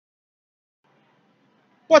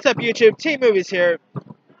What's up, YouTube? T-Movies here.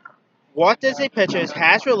 Walt Disney Pictures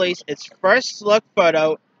has released its first look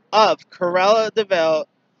photo of Cruella De Ville,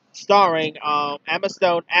 starring Emma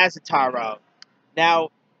Stone as Taro.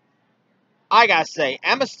 Now, I gotta say,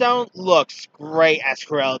 Emma Stone looks great as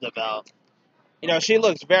Cruella De Ville. You know, she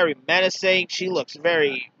looks very menacing. She looks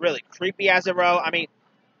really creepy as a role. I mean,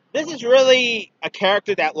 this is really a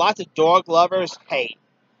character that lots of dog lovers hate.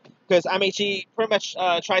 Because, I mean, she pretty much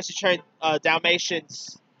tries to turn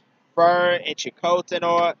Dalmatians fur into coats and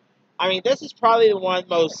all. I mean, this is probably the one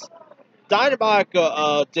most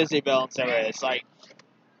diabolical Disney villains there is. Like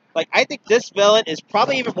I think this villain is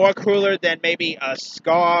probably even more crueler than maybe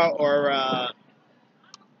Scar or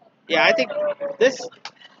yeah. I think this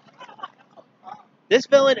this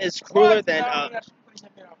villain is crueler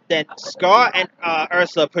than Scar and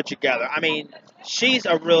Ursula put together. I mean, she's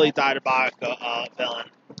a really diabolical villain,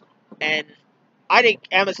 and I think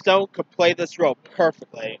Emma Stone could play this role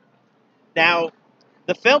perfectly. Now,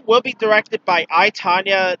 the film will be directed by I,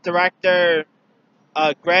 Tonya director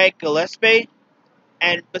Greg Gillespie.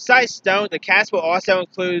 And besides Stone, the cast will also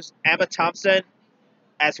include Emma Thompson,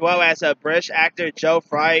 as well as a British actor Joe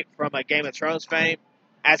Fry from Game of Thrones fame,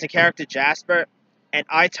 as a character Jasper, and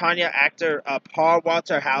I, Tonya actor Paul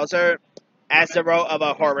Walter Hauser as the role of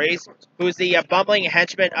Horace, who's the bumbling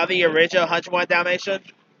henchman of the original 101 Dalmatian.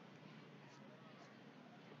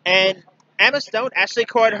 And Emma Stone actually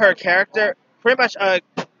called her character pretty much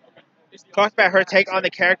talked about her take on the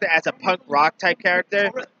character as a punk rock type character,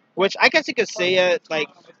 which I guess you could see it. Like,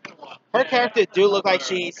 her character do look like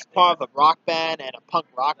she's part of a rock band and a punk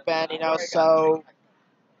rock band, you know. So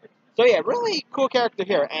yeah, really cool character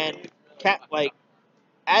here. And like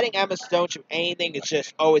adding Emma Stone to anything is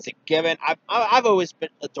just always a given. I've always been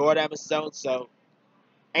adored Emma Stone, so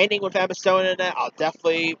anything with Emma Stone in it, I'll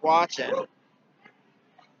definitely watch.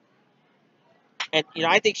 And you know,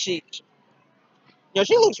 I think she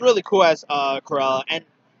looks really cool as Cruella. And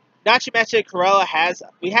not to mention,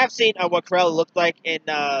 we have seen what Cruella looked like in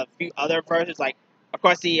a few other versions, like, of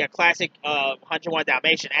course, the classic 101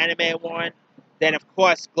 Dalmatian animated one. Then, of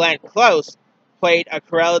course, Glenn Close played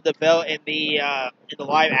Cruella De Ville in the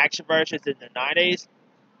live action versions in the 90s.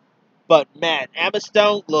 But man, Emma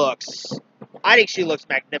Stone I think she looks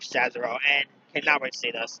magnificent as a role, and cannot wait to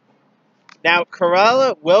see this. Now,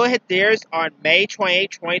 Cruella will hit theaters on May 28,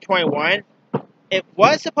 2021. It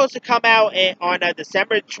was supposed to come out on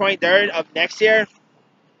December 23rd of next year,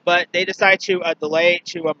 but they decided to delay it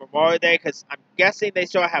to Memorial Day because I'm guessing they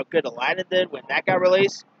saw how good Aladdin did when that got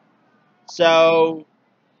released. So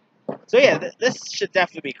yeah, this should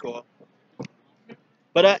definitely be cool.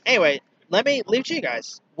 But anyway, let me leave it to you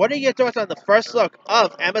guys. What are your thoughts on the first look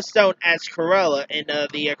of Emma Stone as Cruella in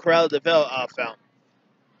the Cruella De Ville film?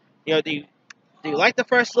 You know, do you like the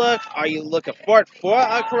first look? Are you looking forward for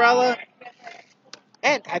Cruella?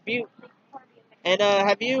 And have you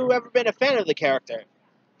ever been a fan of the character?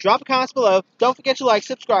 Drop a comment below. Don't forget to like,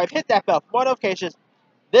 subscribe, hit that bell for more notifications.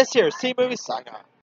 This here is T-Movies signing off.